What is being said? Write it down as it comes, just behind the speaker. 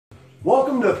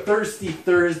Welcome to Thirsty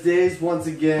Thursdays once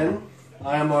again.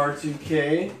 I am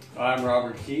R2K. I'm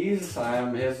Robert Keys. I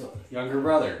am his younger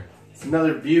brother. It's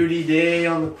another beauty day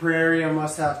on the prairie, I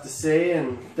must have to say,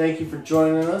 and thank you for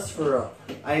joining us for a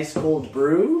ice cold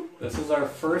brew. This is our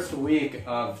first week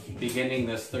of beginning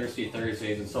this Thirsty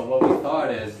Thursdays, and so what we thought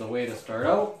is the way to start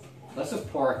out, let's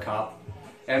just pour a cup.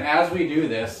 And as we do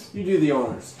this, You do the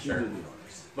honors. Sure. You do the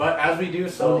honors. but as we do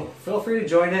so, feel free to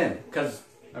join in, because,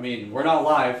 I mean, we're not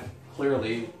live.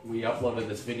 Clearly, we uploaded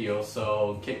this video,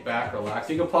 so kick back, relax.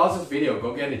 You can pause this video,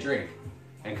 go get a drink,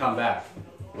 and come back.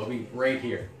 We'll be right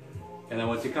here. And then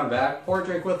once you come back, pour a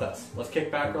drink with us. Let's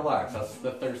kick back, relax. That's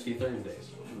the Thirsty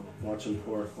Thursdays. Watch him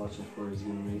pour. Watch him pour. He's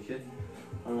going to make it.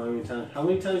 I don't know how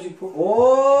many times you pour.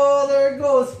 Oh, there it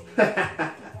goes.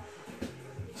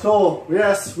 So,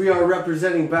 yes, we are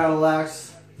representing Battle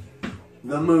Axe,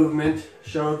 the movement.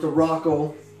 Shout out to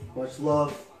Rocco. Much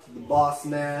love to the boss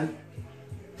man.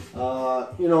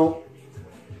 You know,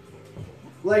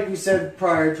 like we said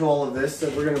prior to all of this,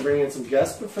 that we're going to bring in some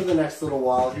guests, but for the next little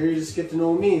while here, you just get to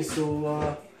know me.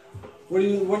 So, what do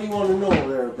you want to know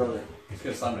there, brother? Let's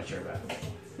get a my chair back.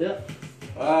 Yeah.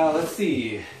 Let's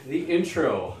see. The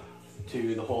intro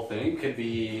to the whole thing could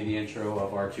be the intro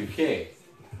of R2K.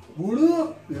 What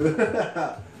up?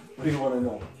 What do you want to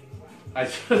know? I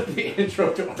said the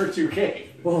intro to R2K.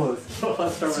 Oh, So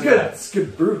let's start it's with good. that. It's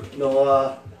good brew.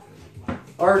 No,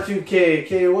 R2K.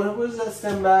 Okay, what does that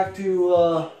stem back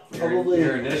to? Probably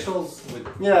your initials.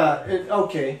 Yeah.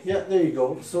 Okay. Yeah. There you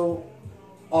go. So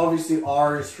obviously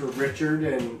R is for Richard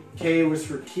and K was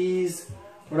for Keys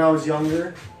when I was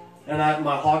younger, and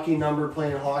my hockey number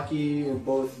playing hockey in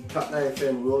both Cutknife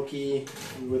and Wilkie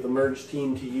with a merged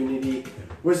team to Unity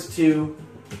was 2.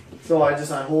 So I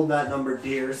hold that number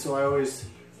dear. So I always,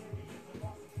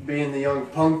 being the young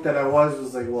punk that I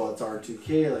was like, well, it's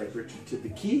R2K, like Richard to the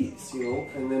Keys, you know.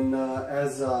 And then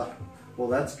well,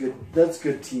 that's good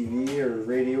TV or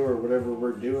radio or whatever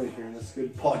we're doing here. That's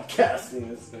good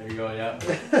podcasting. There you go.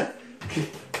 Yeah.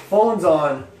 Phone's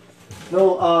on.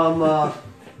 No,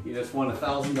 You just won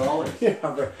 $1,000. yeah,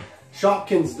 but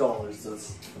Shopkins dollars.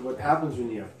 That's what happens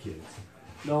when you have kids.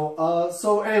 No,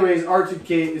 so anyways,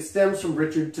 R2K, it stems from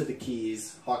Richard to the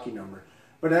Keys, hockey number.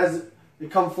 But as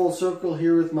it come full circle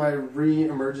here with my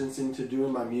re-emergence into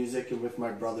doing my music and with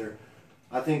my brother,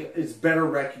 I think it's better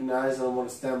recognized, and I want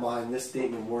to stand behind this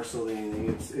statement more so than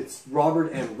anything. It's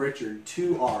Robert and Richard,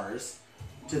 2 R's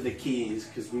to the Keys,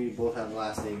 because we both have the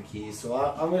last name Keys. So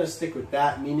I'm going to stick with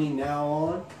that meaning now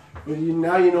on. But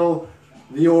now you know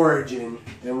the origin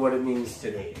and what it means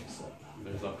today. So.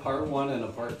 There's a part 1 and a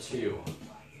part 2.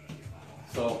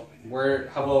 So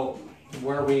how about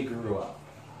where we grew up?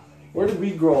 Where did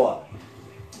we grow up?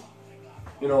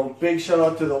 You know, big shout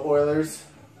out to the Oilers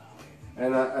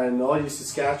and all you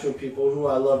Saskatchewan people who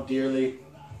I love dearly.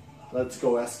 Let's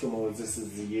go Eskimos, this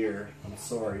is the year. I'm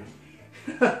sorry.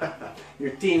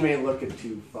 Your team ain't looking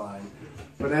too fine.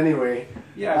 But anyway.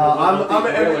 Yeah, I'm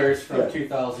the Oilers from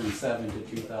 2007 to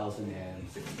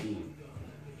 2016.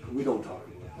 We don't talk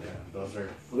about Yeah, those are...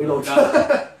 We don't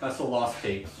That's the lost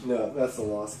tapes. No, that's the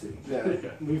lost team. Yeah.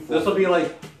 This will be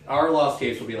like, our lost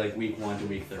tapes will be like week 1 to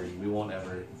week 30. We won't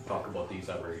ever talk about these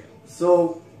ever again.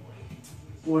 So,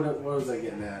 what was I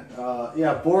getting at?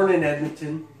 Yeah, born in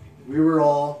Edmonton. We were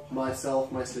all,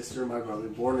 myself, my sister, my brother,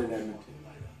 born in Edmonton.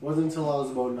 Wasn't until I was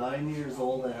about 9 years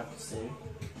old, I have to say.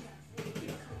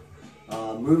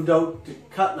 Moved out to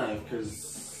Cutknife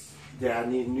because Dad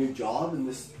needed a new job, and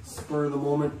this spur of the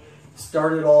moment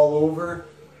started all over.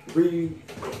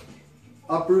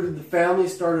 Uprooted the family,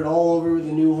 started all over with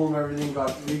a new home, everything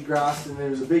got regrassed, and there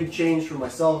was a big change for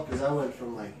myself because I went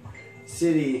from like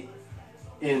city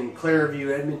in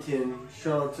Clareview, Edmonton.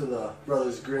 Shout out to the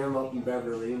Brothers Grimm up in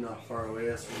Beverly, not far away.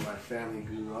 That's where my family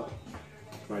grew up,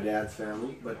 my dad's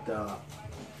family. But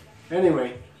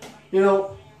anyway, you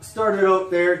know, started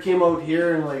out there, came out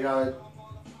here, and like I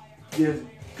did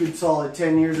a good solid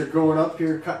 10 years of growing up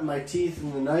here, cutting my teeth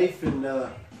in the knife, and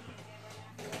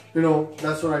you know,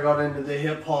 that's when I got into the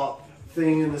hip hop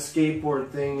thing and the skateboard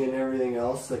thing and everything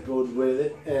else that goes with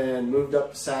it, and moved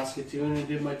up to Saskatoon and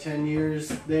did my 10 years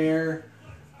there,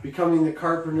 becoming the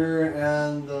carpenter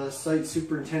and the site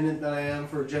superintendent that I am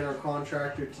for a general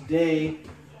contractor today.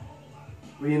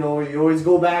 You know, you always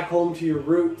go back home to your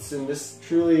roots, and this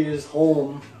truly is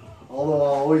home. Although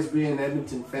I'll always be an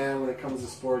Edmonton fan when it comes to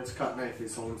sports, Cutknife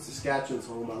is home, Saskatchewan's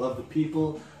home. I love the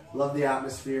people, love the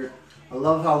atmosphere. I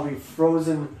love how we've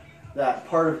frozen that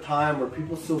part of time where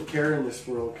people still care in this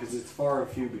world, because it's far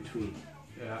and few between.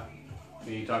 Yeah.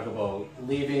 When you talk about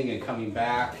leaving and coming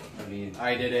back, I mean,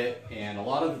 I did it, and a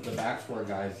lot of the backsport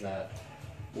guys that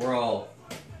we're all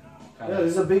kinda,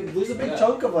 there's a big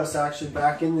chunk of us actually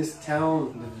back in this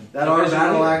town that are Division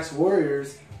Battle leader. Axe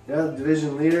warriors. Yeah, the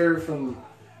division leader from,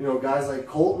 you know, guys like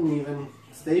Colton, even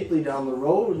Stapley down the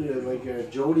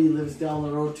road. Jody lives down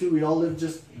the road too. We all live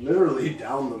just literally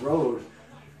down the road.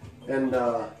 And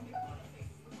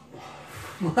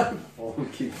my phone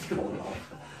keeps going off.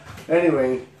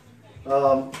 Anyway,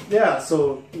 yeah,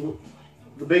 so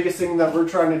the biggest thing that we're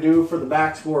trying to do for the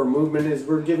Backscore movement is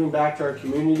we're giving back to our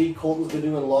community. Colton's been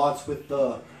doing lots with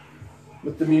the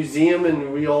museum,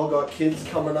 and we all got kids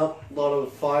coming up, a lot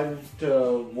of 5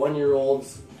 to 1 year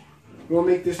olds. We'll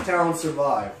make this town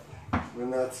survive,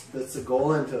 and that's the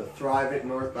goal, and to thrive at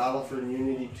North Battleford and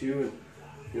Unity too. And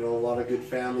you know, a lot of good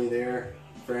family there,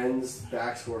 friends,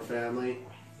 Backscore family.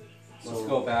 Let's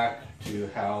go back to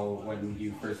how when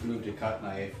you first moved to Cut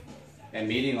Knife and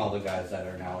meeting all the guys that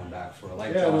are now in Backscore,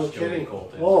 like Yeah, Josh, no Jody, kidding.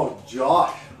 Colton. Oh,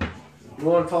 Josh! You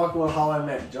want to talk about how I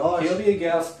met Josh? He'll be a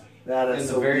guest That in is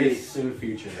the so very deep. soon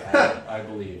future, I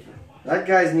believe. That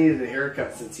guy's needed a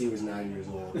haircut since he was 9 years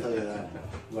old, I'll tell you that.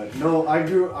 But no,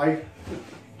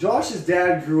 Josh's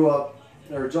dad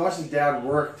Josh's dad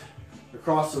worked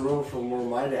across the road from where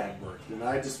my dad worked. And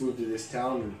I just moved to this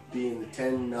town, and being the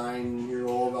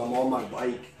 9-year-old, I'm on my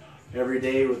bike every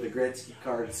day with the Gretzky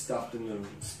card stuffed in the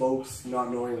spokes,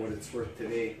 not knowing what it's worth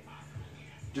today.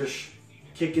 Just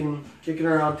kicking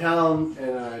around town,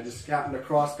 and I just happened to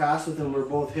cross paths with him. We're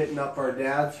both hitting up our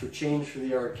dads for change for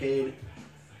the arcade.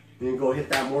 Then go hit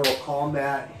that Mortal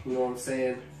Kombat, you know what I'm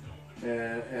saying?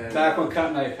 And Back when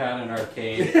Cut Knife had an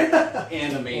arcade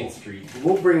and a main street.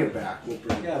 we'll bring it back.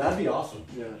 Yeah, that'd be awesome.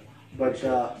 Yeah, but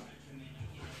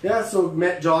yeah, so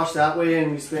met Josh that way,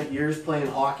 and we spent years playing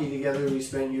hockey together. We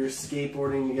spent years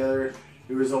skateboarding together.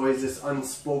 There was always this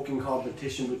unspoken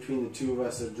competition between the two of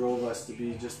us that drove us to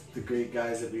be just the great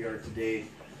guys that we are today.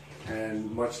 And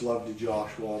much love to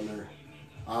Josh Waldner.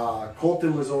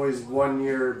 Colton was always 1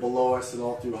 year below us and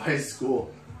all through high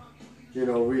school. You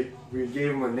know, we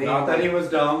gave him a name. Not that he was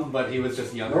dumb, but he was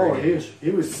just younger. No, in he age.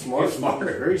 was smart. He was smart.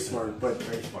 Very smart. But,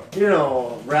 Very smart. you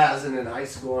know, razzing in high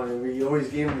school, and we always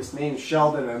gave him this name,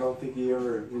 Sheldon. I don't think he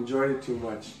ever enjoyed it too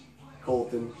much.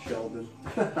 Colton, Sheldon.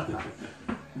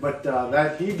 But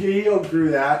that he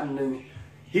outgrew that, and then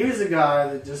he was a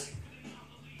guy that just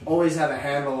always had a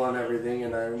handle on everything,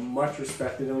 and I much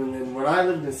respected him. And then when I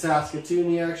lived in Saskatoon,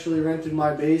 he actually rented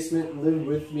my basement and lived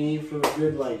with me for a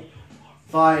good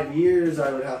 5 years, I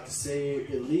would have to say,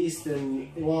 at least. And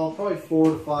well, probably 4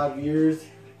 to 5 years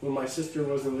when my sister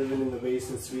wasn't living in the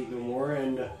basement suite no more,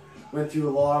 and went through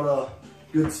a lot of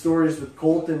good stories with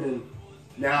Colton. And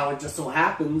now it just so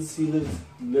happens he lives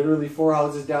literally 4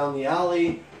 houses down the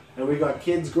alley, and we got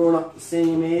kids growing up the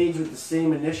same age with the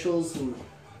same initials, and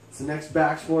it's the next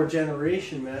Backscore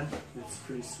generation, man. It's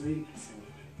pretty sweet. So.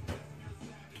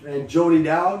 And Jody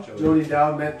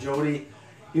Dowd, met Jody.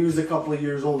 He was a couple of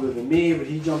years older than me, but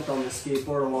he jumped on the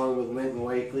skateboard along with Linton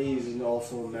Wakely. He's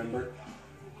also a member.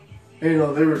 And, you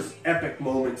know, there was epic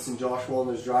moments in Josh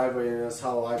Waldner's driveway, and that's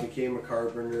how I became a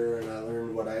carpenter, and I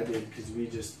learned what I did, because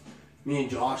me and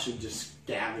Josh would just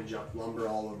scavenge up lumber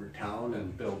all over town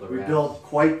And build the we ramp. built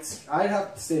quite, I'd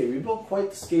have to say, we built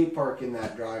quite the skate park in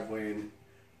that driveway, and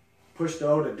pushed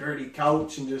out a dirty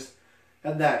couch and just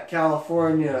had that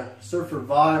California surfer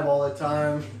vibe all the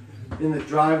time in the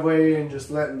driveway, and just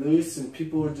let loose, and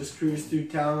people would just cruise through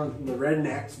town. The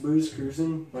rednecks, booze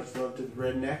cruising, much love to the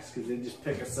rednecks, because they'd just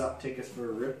pick us up, take us for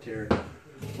a rip tear.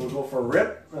 We'll go for a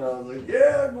rip, and I was like,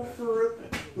 yeah, go for a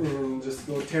rip, and just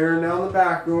go tearing down the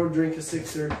back road, drink a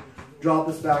sixer, drop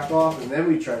us back off, and then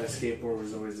we try to skateboard.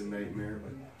 Was always a nightmare.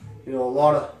 But you know, a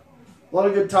lot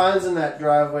of good times in that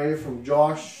driveway, from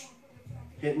Josh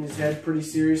hitting his head pretty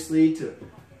seriously to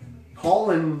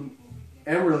Colin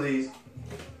Emerly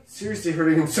seriously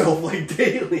hurting himself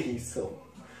daily. So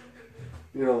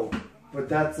you know, but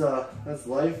that's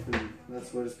life, and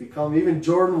that's what it's become. Even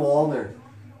Jordan Waldner.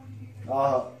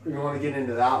 You want to get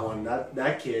into that one?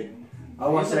 That kid. I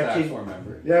watched that kid.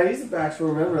 Member. Yeah, he's a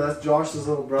Backscore member. That's Josh's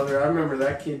little brother. I remember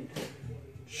that kid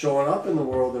showing up in the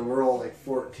world, and we're all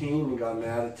 14 and got an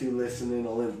attitude listening to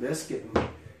Limp Bizkit. And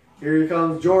here he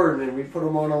comes Jordan, and we put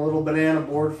him on a little banana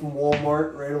board from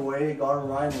Walmart right away. Got him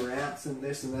riding ramps and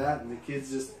this and that, and the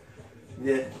kid's just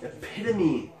the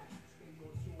epitome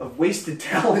of wasted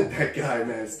talent. That guy,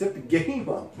 man, stepped the game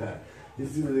up. Man,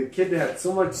 he's the kid that had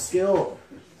so much skill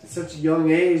at such a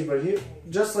young age, but he,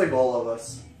 just like all of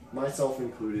us, myself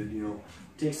included, you know,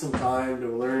 take some time to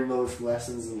learn those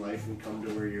lessons in life and come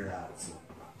to where you're at. So,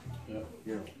 Yep.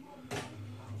 you know.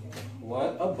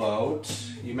 What about,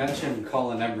 you mentioned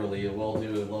Colin Emberley. We'll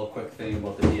do a little quick thing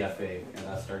about the DFA, and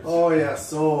that starts. Oh yeah,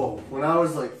 so when I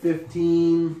was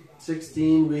 15,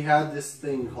 16, we had this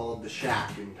thing called the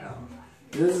Shack in town.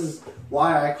 And this is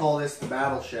why I call this the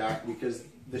Battle Shack, because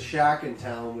the Shack in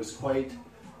town was quite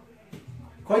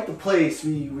the place.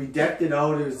 We decked it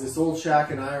out. It was this old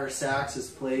shack in Ira Sachs's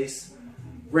place.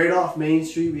 Right off Main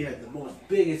Street, we had the most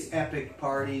biggest epic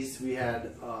parties. We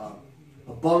had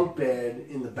a bunk bed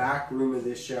in the back room of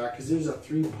this shack, because there's a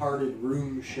 3-parted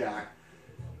room shack.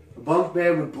 A bunk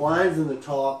bed with blinds in the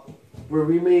top, where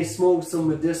we may smoke some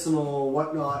medicinal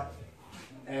whatnot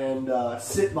and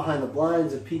sit behind the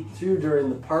blinds and peek through during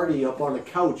the party up on a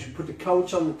couch. We put the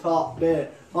couch on the top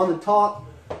bed, on the top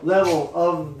level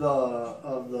of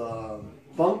the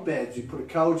bunk beds. We put a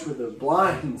couch with the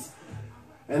blinds,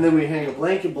 and then we hang a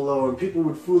blanket below, and people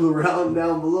would fool around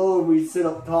down below, and we'd sit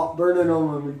up top burning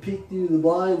them, and we'd peek through the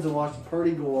blinds and watch the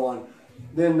party go on.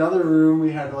 Then another room,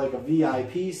 we had like a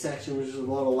VIP section, which was a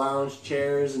lot of lounge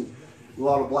chairs and a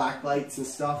lot of black lights and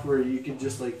stuff where you could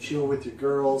just like chill with your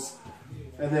girls.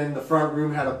 And then the front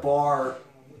room had a bar,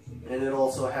 and it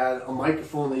also had a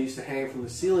microphone that used to hang from the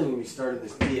ceiling, and we started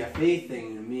this DFA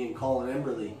thing, and me and Colin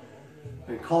Emberley.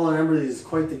 And Colin Emberley is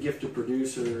quite the gifted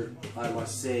producer, I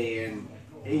must say, and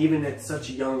even at such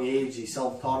a young age, he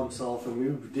self-taught himself, and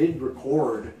we did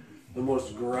record the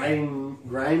most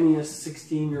grimiest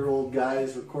 16-year-old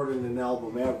guys recording an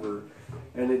album ever.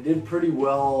 And it did pretty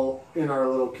well in our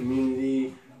little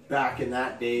community back in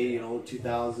that day, you know,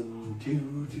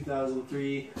 2002,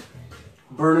 2003.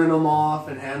 Burning them off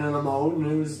and handing them out, and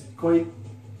it was quite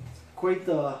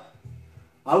the...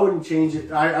 I wouldn't change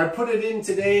it. I put it in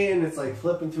today, and it's like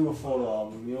flipping through a photo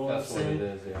album. You know what I'm saying?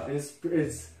 That's what it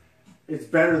is, yeah. It's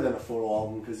better than a photo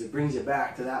album, because it brings you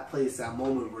back to that place, that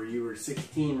moment where you were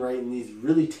 16 writing these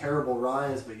really terrible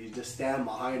rhymes, but you just stand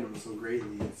behind them so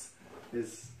greatly.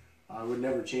 I would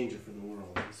never change it for the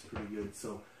world. It's pretty good.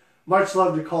 So much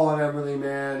love to Colin Everly,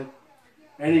 man.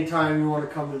 Anytime you want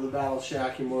to come to the Battle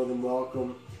Shack, you're more than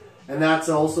welcome. And that's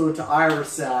also to Ira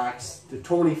Sachs, to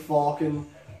Tony Falcon.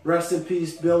 Rest in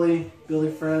peace, Billy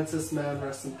Francis, man.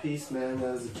 Rest in peace, man.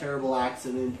 That was a terrible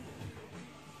accident.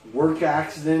 Work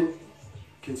accident.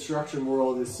 Construction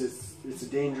world is it's a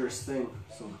dangerous thing.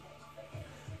 So,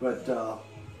 but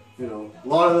you know, a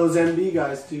lot of those MB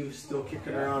guys too still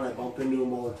kicking around. I bump into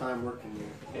them all the time working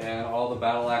there. And all the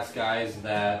Battle Axe guys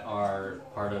that are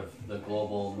part of the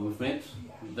global movement,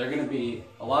 they're going to be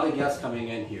a lot of guests coming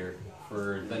in here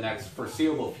for the next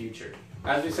foreseeable future.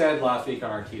 As we said last week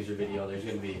on our teaser video, there's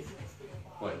going to be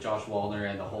Josh Wallner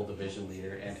and the whole division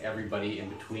leader and everybody in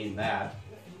between that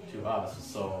to us.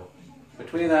 So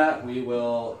between that, we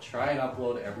will try and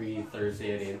upload every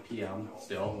Thursday at 8 p.m.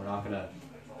 Still, we're not going to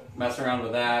mess around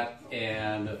with that,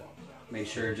 and make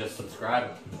sure just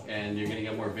subscribe, and you're going to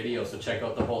get more videos. So check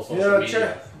out the whole social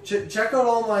media. Check out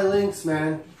all my links,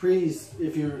 man. Please,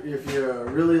 if you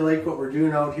really like what we're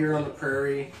doing out here on the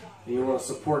prairie, and you want to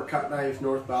support Cut Knife,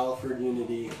 North Battleford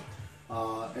Unity,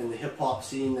 and the hip hop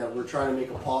scene, that we're trying to make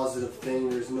a positive thing.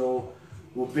 There's no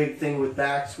big thing with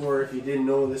Backsword. If you didn't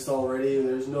know this already,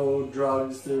 there's no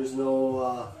drugs, there's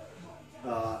no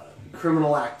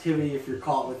criminal activity. If you're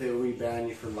caught with it, we ban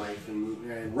you for life.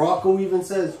 And Rocco even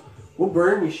says, we'll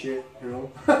burn you shit, you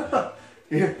know.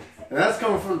 Yeah. And that's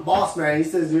coming from the boss man. He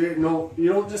says, no,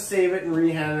 you don't just save it and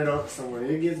re-hand it out to someone.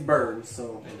 It gets burned,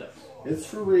 so it's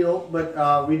for real.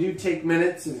 But we do take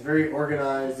minutes. It's very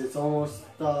organized. It's almost,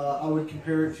 I would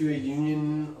compare it to a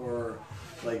union, or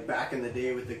like back in the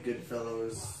day with the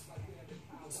Goodfellows,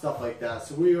 stuff like that.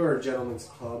 So we are a gentleman's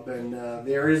club, and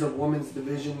there is a women's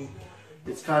division.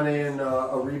 It's kind of in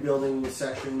a rebuilding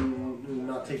section,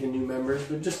 not taking new members,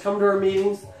 but just come to our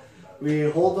meetings. We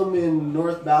hold them in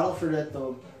North Battleford at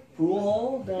the pool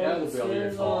hall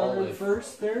downstairs on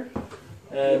 101st there.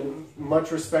 And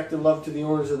much respect and love to the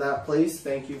owners of that place.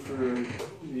 Thank you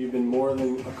you've been more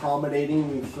than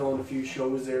accommodating. We've thrown a few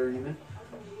shows there even.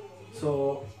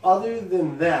 So other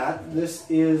than that, this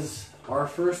is our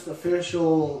first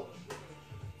official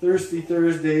Thirsty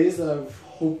Thursdays. I've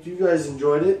hoped you guys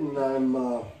enjoyed it, and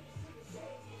I'm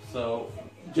so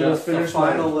just a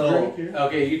final little.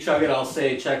 Okay, you chug it. I'll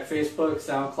say check Facebook,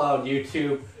 SoundCloud,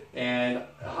 YouTube, and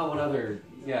what other?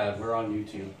 Yeah, we're on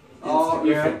YouTube.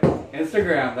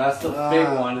 Instagram. That's the big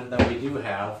one that we do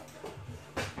have.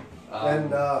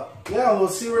 Yeah, we'll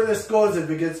see where this goes. If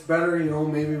it gets better, you know,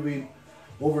 maybe we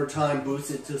over time boost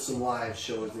it to some live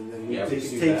shows, and then we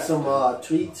take some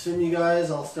tweets from you guys.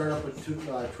 I'll start up a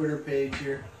Twitter page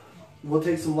here. We'll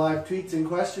take some live tweets and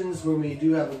questions when we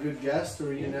do have a good guest,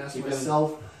 or you can ask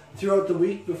myself throughout the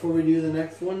week before we do the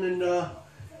next one, and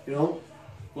you know,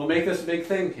 we'll make this a big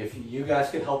thing if you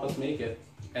guys could help us make it.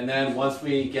 And then once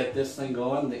we get this thing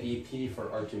going, the EP for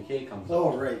R2K comes Oh,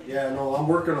 out. right. Yeah, no, I'm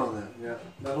working on that. Yeah,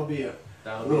 that'll be a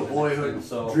little be boyhood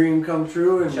so dream come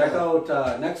true. And check out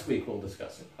next week. We'll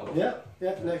discuss it. Yeah.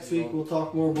 Next week we'll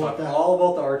talk more about that. All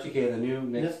about the R2K, the new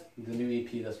mix, the new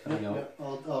EP that's coming out. Yep.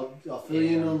 I'll fill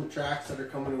you in on the tracks that are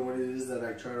coming and what it is that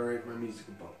I try to write my music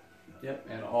about. Yep,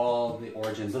 and all the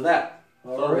origins of that.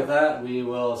 All so right. with that, we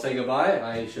will say goodbye.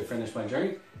 I should finish my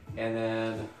drink, and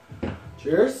then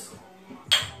cheers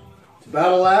to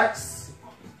Battle Axe.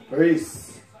 Peace.